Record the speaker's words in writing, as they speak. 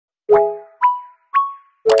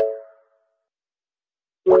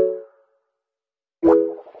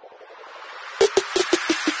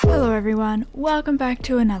everyone, welcome back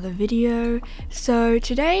to another video. So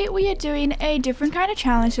today we are doing a different kind of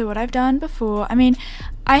challenge to what I've done before. I mean,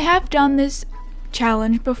 I have done this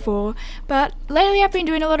challenge before, but lately I've been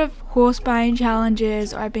doing a lot of horse buying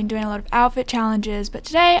challenges, or I've been doing a lot of outfit challenges, but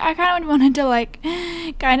today I kind of wanted to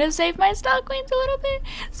kind of save my star queens a little bit.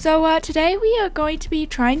 So today we are going to be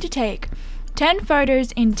trying to take 10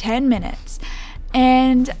 photos in 10 minutes.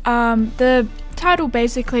 And the title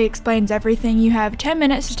basically explains everything. You have 10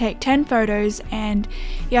 minutes to take 10 photos and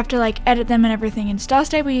you have to edit them and everything in Star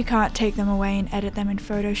Stable. You can't take them away and edit them in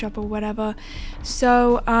Photoshop or whatever.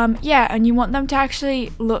 So yeah, and you want them to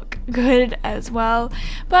actually look good as well.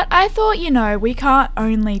 But I thought, you know, we can't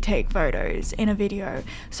only take photos in a video,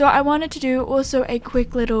 so I wanted to do also a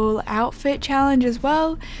quick little outfit challenge as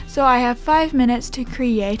well. So I have 5 minutes to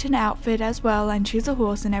create an outfit as well and choose a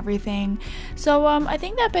horse and everything. So I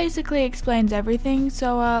think that basically explains everything.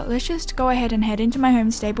 So let's just go ahead and head into my home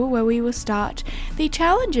stable where we will start the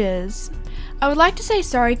challenges. I would like to say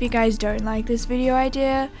sorry if you guys don't like this video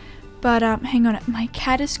idea, but hang on, my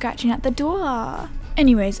cat is scratching at the door.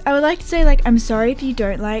 Anyways, I would like to say I'm sorry if you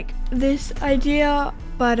don't like this idea,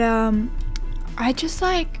 but I just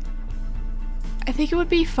I think it would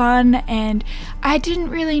be fun, and I didn't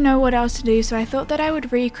really know what else to do, so I thought that I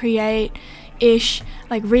would recreate-ish,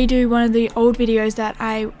 redo one of the old videos that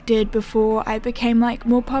I did before I became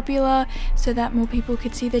more popular, so that more people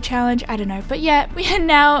could see the challenge. I don't know, but yeah, we are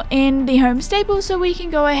now in the home stable, so we can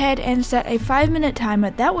go ahead and set a 5-minute timer.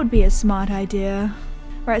 That would be a smart idea.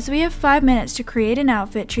 Right, so we have 5 minutes to create an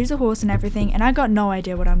outfit, choose a horse and everything, and I got no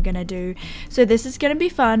idea what I'm gonna do. So this is gonna be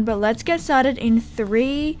fun, but let's get started in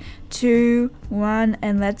 3, 2, 1,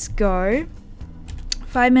 and let's go.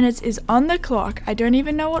 5 minutes is on the clock. I don't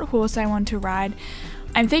even know what horse I want to ride.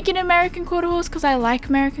 I'm thinking American Quarter Horse because I like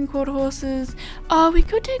American Quarter Horses. Oh, we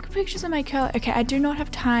could take pictures of my curly. Okay, I do not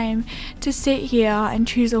have time to sit here and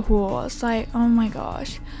choose a horse. Oh my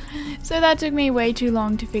gosh. So that took me way too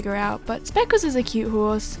long to figure out. But Speckles is a cute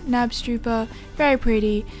horse. Nabstrooper, very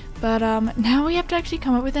pretty. But now we have to actually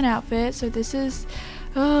come up with an outfit. So this is...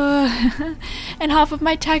 and half of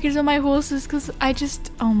my tag is on my horses because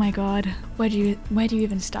oh my god, where do you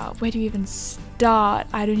even start? Where do you even start?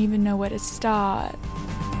 I don't even know where to start.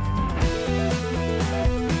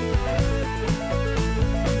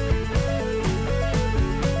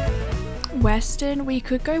 Western, we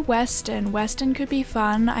could go Western. Western could be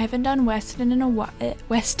fun. I haven't done Western in a while.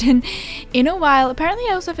 Apparently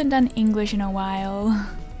I also haven't done English in a while.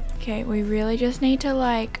 Okay, we really just need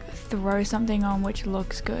to throw something on which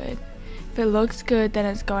looks good. If it looks good, then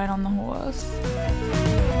it's going on the horse.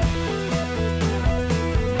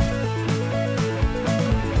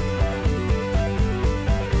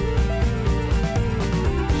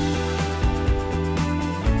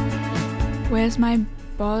 Where's my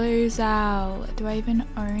Bozal? Do I even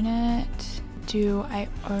own it? Do I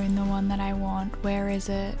own the one that I want? Where is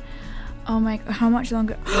it? Oh my, how much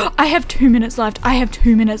longer? I have 2 minutes left. I have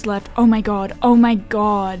 2 minutes left. Oh my god. Oh my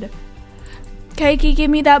god. Keiki,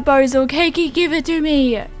 give me that Bozal. Keiki, give it to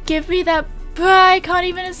me. Give me that. I can't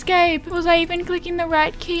even escape. Was I even clicking the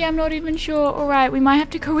right key? I'm not even sure. Alright, we might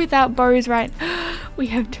have to go without Boz, right? We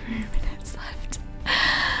have 2 minutes left.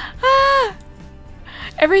 Ah!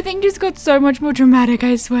 Everything just got so much more dramatic,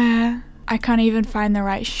 I swear. I can't even find the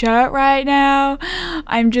right shirt right now.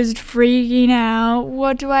 I'm just freaking out.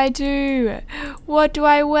 What do I do? What do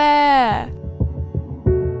I wear?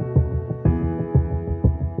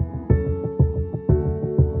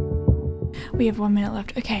 We have 1 minute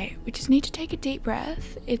left. Okay, we just need to take a deep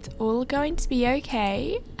breath. It's all going to be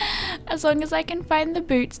okay. As long as I can find the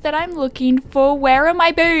boots that I'm looking for. Where are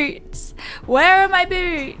my boots? Where are my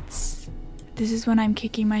boots? This is when I'm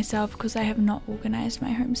kicking myself because I have not organized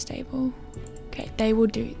my home stable. Okay, they will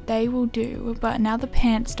do. They will do. But now the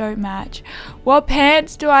pants don't match. What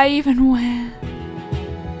pants do I even wear?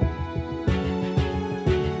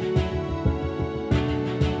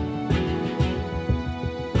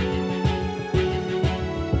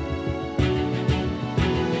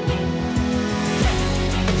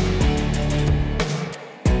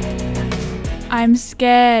 I'm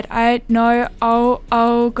scared. I know.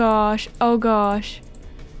 Oh gosh. Oh gosh.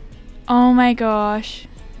 Oh my gosh.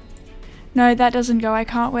 No, that doesn't go. I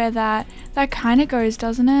can't wear that. That kind of goes,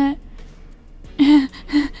 doesn't it? Are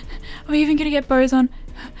we even gonna get bows on?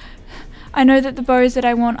 I know that the bows that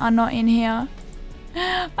I want are not in here.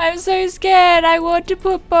 I'm so scared. I want to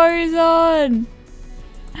put bows on.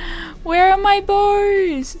 Where are my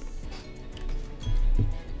bows?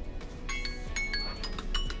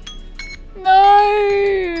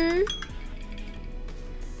 No!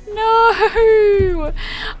 No!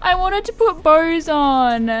 I wanted to put bows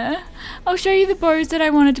on. I'll show you the bows that I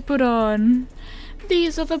wanted to put on.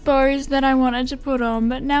 These are the bows that I wanted to put on,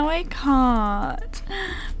 but now I can't.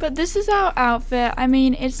 But this is our outfit. I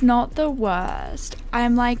mean, it's not the worst.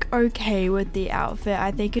 I'm like okay with the outfit.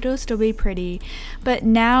 I think it'll still be pretty. But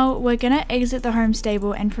now we're gonna exit the home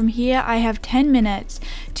stable, and from here I have 10 minutes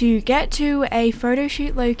to get to a photo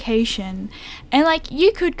shoot location. And like,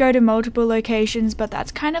 you could go to multiple locations, but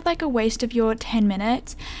that's kind of like a waste of your 10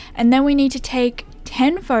 minutes. And then we need to take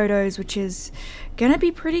 10 photos, which is gonna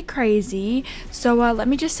be pretty crazy. So let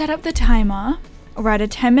me just set up the timer. Alright, a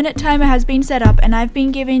 10-minute timer has been set up, and I've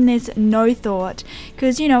been giving this no thought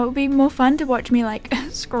because, you know, it would be more fun to watch me like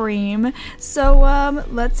scream. So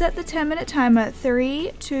let's set the 10-minute timer.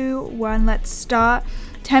 3, 2, 1, let's start.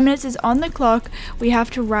 10 minutes is on the clock. We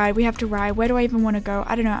have to ride. Where do I even want to go?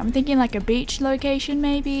 I don't know. I'm thinking like a beach location,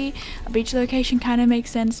 maybe. A beach location kind of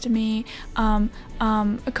makes sense to me. A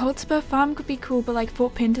cold spur farm could be cool, but like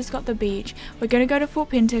Fort Pinter's got the beach. We're gonna go to Fort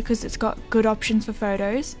Pinter because it's got good options for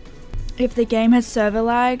photos. If the game has server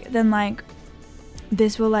lag, then like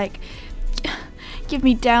this will like give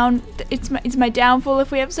me down. It's my downfall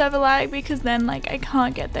if we have server lag, because then like I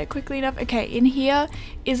can't get there quickly enough. Okay, in here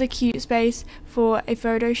is a cute space for a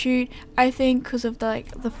photo shoot, I think, because of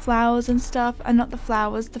the flowers and stuff, and not the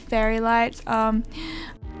flowers, the fairy lights.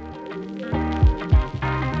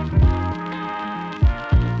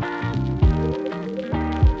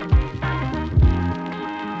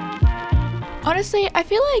 Honestly, I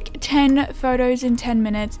feel like 10 photos in 10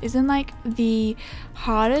 minutes isn't like the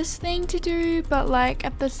hardest thing to do, but like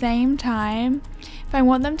at the same time, if I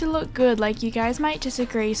want them to look good, like you guys might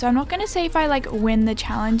disagree, so I'm not gonna say if I like win the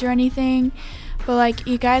challenge or anything, but like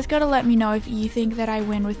you guys gotta let me know if you think that I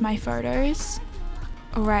win with my photos.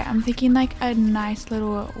 Alright, I'm thinking like a nice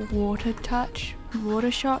little water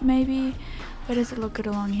shot maybe. Where does it look good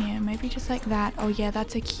along here? Maybe just like that. Oh yeah,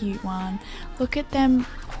 that's a cute one. Look at them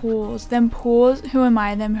paws. Who am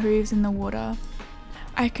I? Them hooves in the water.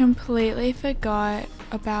 I completely forgot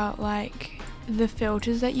about like the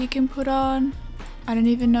filters that you can put on. I don't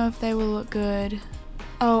even know if they will look good.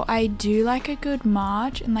 Oh, I do like a good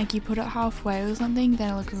march, and like you put it halfway or something,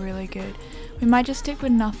 they'll look really good. We might just stick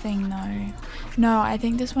with nothing though. No, I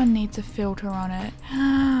think this one needs a filter on it.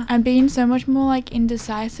 I'm being so much more like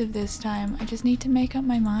indecisive this time. I just need to make up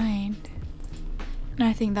my mind. And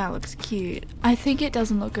I think that looks cute. I think it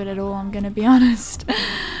doesn't look good at all, I'm gonna be honest.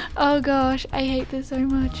 Oh gosh, I hate this so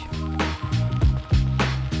much.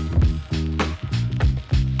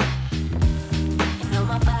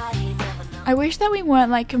 I wish that we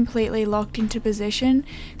weren't like completely locked into position,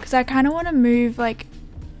 because I kind of want to move like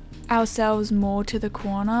ourselves more to the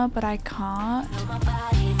corner, but I can't.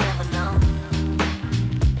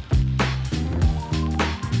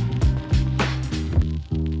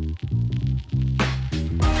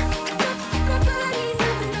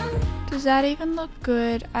 Does that even look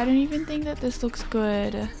good? I don't even think that this looks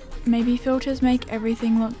good. Maybe filters make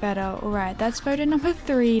everything look better. Alright, that's photo number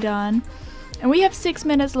 3 done. And we have 6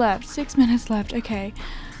 minutes left. 6 minutes left, okay.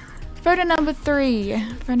 Photo number 3.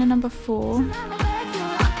 Photo number 4.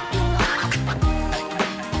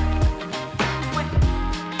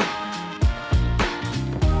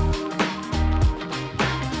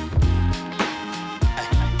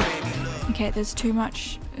 Okay, there's too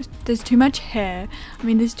much hair. I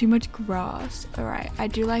mean, there's too much grass. Alright, I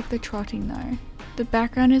do like the trotting though. The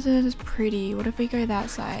background isn't as pretty. What if we go that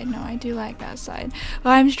side? No, I do like that side. Oh,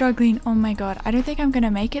 I'm struggling. Oh my god. I don't think I'm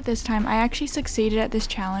gonna make it this time. I actually succeeded at this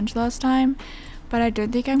challenge last time, but I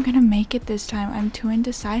don't think I'm gonna make it this time. I'm too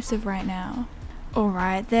indecisive right now.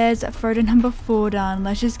 Alright, there's photo number 4 done.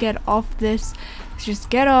 Let's just get off this. Let's just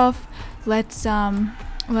get off. Let's go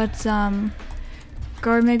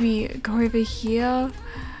over here.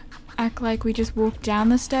 Act like we just walked down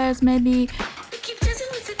the stairs maybe.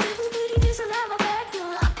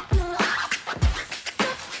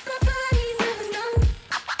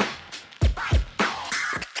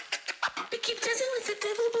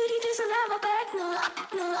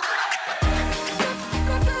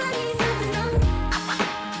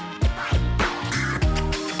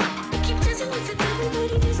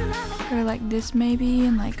 Go like this maybe,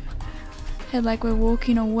 and like head like we're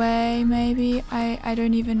walking away maybe. I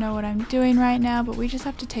don't even know what I'm doing right now, but we just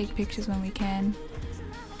have to take pictures when we can.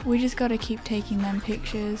 We just gotta keep taking them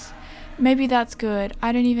pictures. Maybe that's good.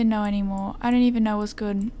 I don't even know anymore. I don't even know what's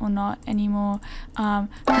good or not anymore. I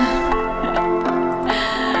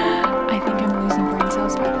think I'm losing brain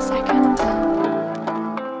cells by the second.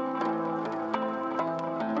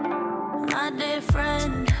 My dear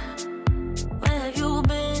friend, where have you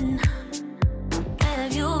been? Where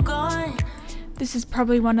have you gone? This this is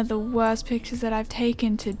probably one of the worst pictures that I've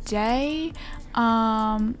taken today.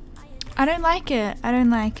 I don't like it. I don't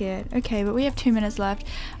like it. Okay, but we have 2 minutes left.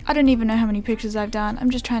 I don't even know how many pictures I've done. I'm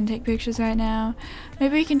just trying to take pictures right now.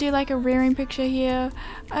 Maybe we can do like a rearing picture here.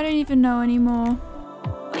 I don't even know anymore.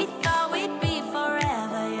 We thought we'd be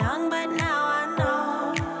forever young, but now I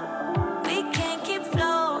know we can't keep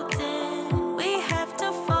floating. We have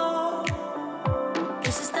to fall.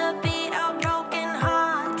 This is the beat of broken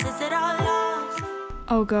hearts. Is it all lost?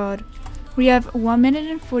 Oh god. We have 1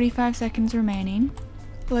 minute and 45 seconds remaining.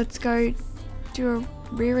 Let's go do a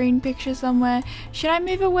rearing picture somewhere. Should I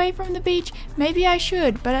move away from the beach? Maybe I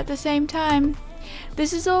should, but at the same time,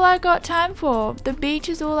 this is all I've got time for. The beach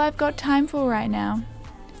is all I've got time for right now.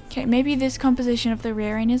 Okay, maybe this composition of the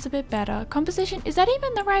rearing is a bit better. Composition, is that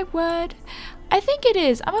even the right word? I think it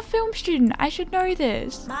is. I'm a film student. I should know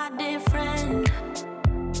this. My dear friend,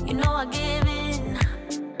 you know I give in.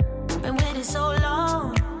 Been waiting so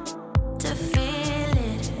long to feel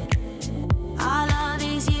it. All of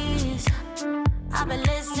these years, I've been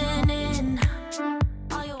listening.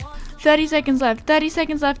 30 seconds left. 30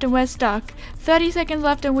 seconds left and we're stuck. 30 seconds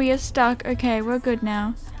left and we are stuck. Okay, we're good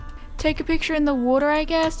now. Take a picture in the water, I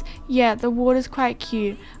guess. Yeah, the water's quite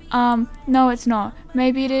cute. No, it's not.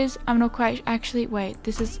 Maybe it is. I'm not quite. Actually, wait.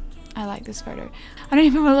 I like this photo. I don't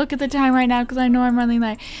even want to look at the time right now because I know I'm running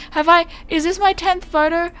late. Is this my 10th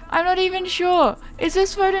photo? I'm not even sure. Is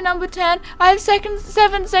this photo number 10? I have 7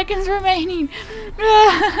 seconds remaining.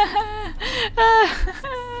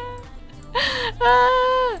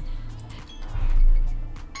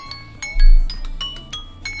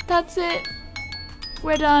 That's it.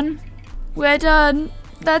 We're done. We're done.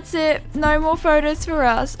 That's it. No more photos for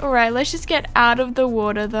us. Alright, let's just get out of the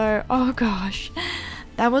water though. Oh gosh.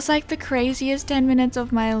 That was like the craziest 10 minutes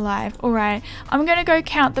of my life. Alright, I'm gonna go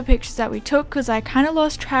count the pictures that we took because I kind of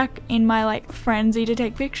lost track in my like frenzy to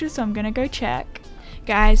take pictures, so I'm gonna go check.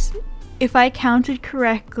 Guys, if I counted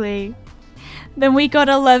correctly, then we got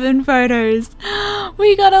 11 photos.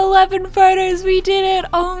 We got 11 photos. We did it.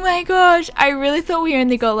 Oh my gosh. I really thought we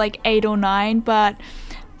only got like 8 or 9, but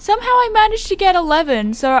somehow I managed to get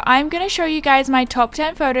 11. So I'm going to show you guys my top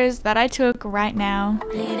 10 photos that I took right now.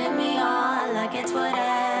 Leading me on like it's whatever.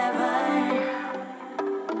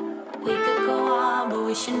 We could go on, but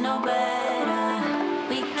we should know better.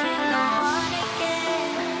 We can't go on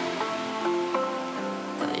again,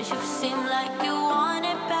 'cause you seem like you want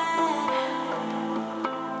it bad.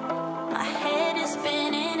 My head is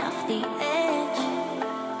spinning off the edge,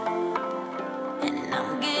 and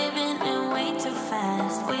I'm giving in way too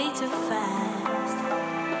fast, way too fast.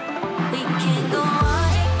 We can't go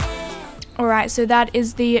on again. Alright, so that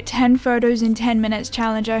is the 10 photos in 10 minutes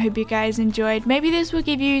challenge. I hope you guys enjoyed. Maybe this will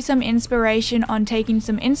give you some inspiration on taking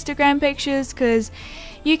some Instagram pictures, because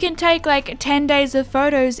you can take like 10 days of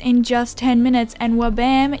photos in just 10 minutes and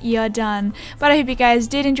wabam, you're done. But I hope you guys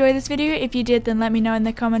did enjoy this video. If you did, then let me know in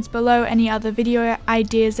the comments below any other video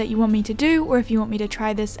ideas that you want me to do, or if you want me to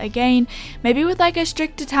try this again. Maybe with like a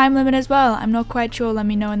stricter time limit as well. I'm not quite sure. Let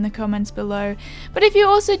me know in the comments below. But if you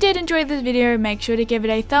also did enjoy this video, make sure to give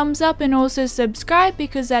it a thumbs up and also subscribe,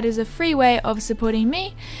 because that is a free way of supporting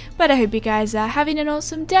me. But I hope you guys are having an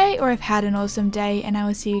awesome day, or have had an awesome day, and I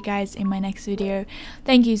will see you guys in my next video.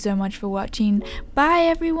 Thank you so much for watching. Bye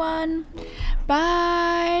everyone.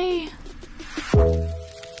 Bye.